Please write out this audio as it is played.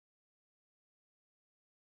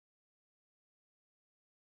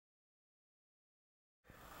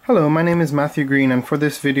Hello, my name is Matthew Green, and for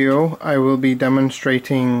this video I will be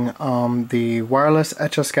demonstrating the wireless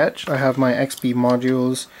Etch-A-Sketch. I have my XP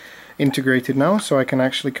modules integrated now, so I can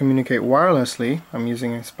actually communicate wirelessly. I'm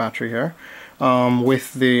using this battery here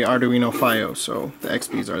with the Arduino Fio, so the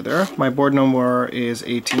XPs are there. My board number is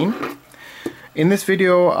 18. In this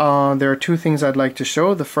video there are two things I'd like to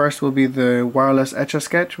show. The first will be the wireless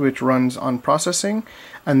Etch-A-Sketch, which runs on processing,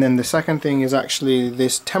 and then the second thing is actually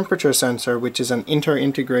this temperature sensor, which is an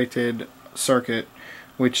inter-integrated circuit,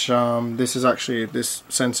 which this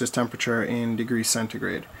senses temperature in degrees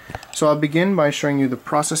centigrade. So I'll begin by showing you the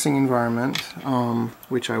processing environment,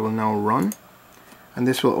 which I will now run, and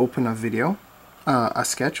this will open a video, a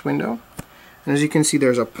sketch window, and as you can see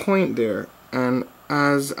there's a point there, and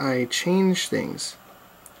as I change things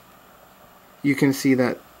you can see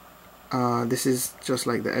that this is just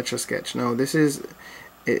like the Etch-A-Sketch. Now this is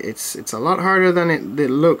it's a lot harder than it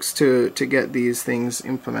looks to get these things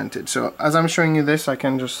implemented. So as I'm showing you this, I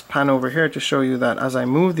can just pan over here to show you that as I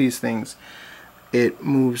move these things it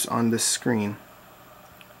moves on the screen.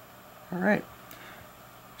 Alright,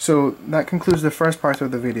 so that concludes the first part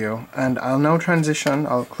of the video, and I'll now transition.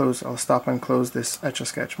 I'll stop and close this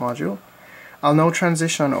Etch-A-Sketch module. I'll now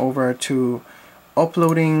transition over to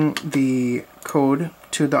uploading the code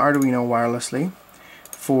to the Arduino wirelessly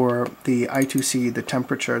for the I2C, the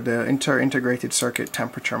temperature, the inter-integrated circuit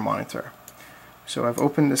temperature monitor. So I've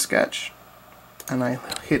opened the sketch and I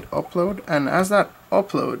hit upload, and as that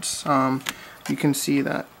uploads you can see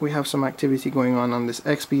that we have some activity going on this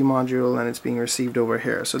XP module, and it's being received over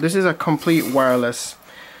here. So this is a complete wireless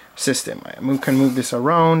system. I can move this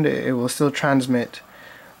around, it will still transmit,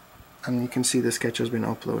 and you can see the sketch has been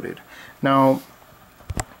uploaded. Now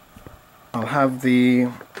I'll have the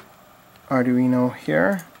Arduino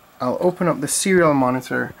here. I'll open up the serial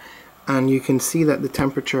monitor and you can see that the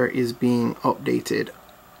temperature is being updated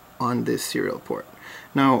on this serial port.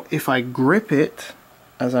 Now if I grip it,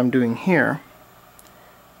 as I'm doing here,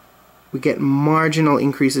 we get marginal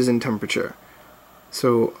increases in temperature.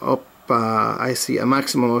 So up I see a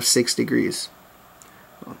maximum of 6 degrees.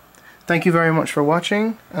 Thank you very much for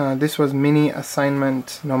watching. This was mini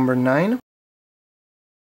assignment number 9.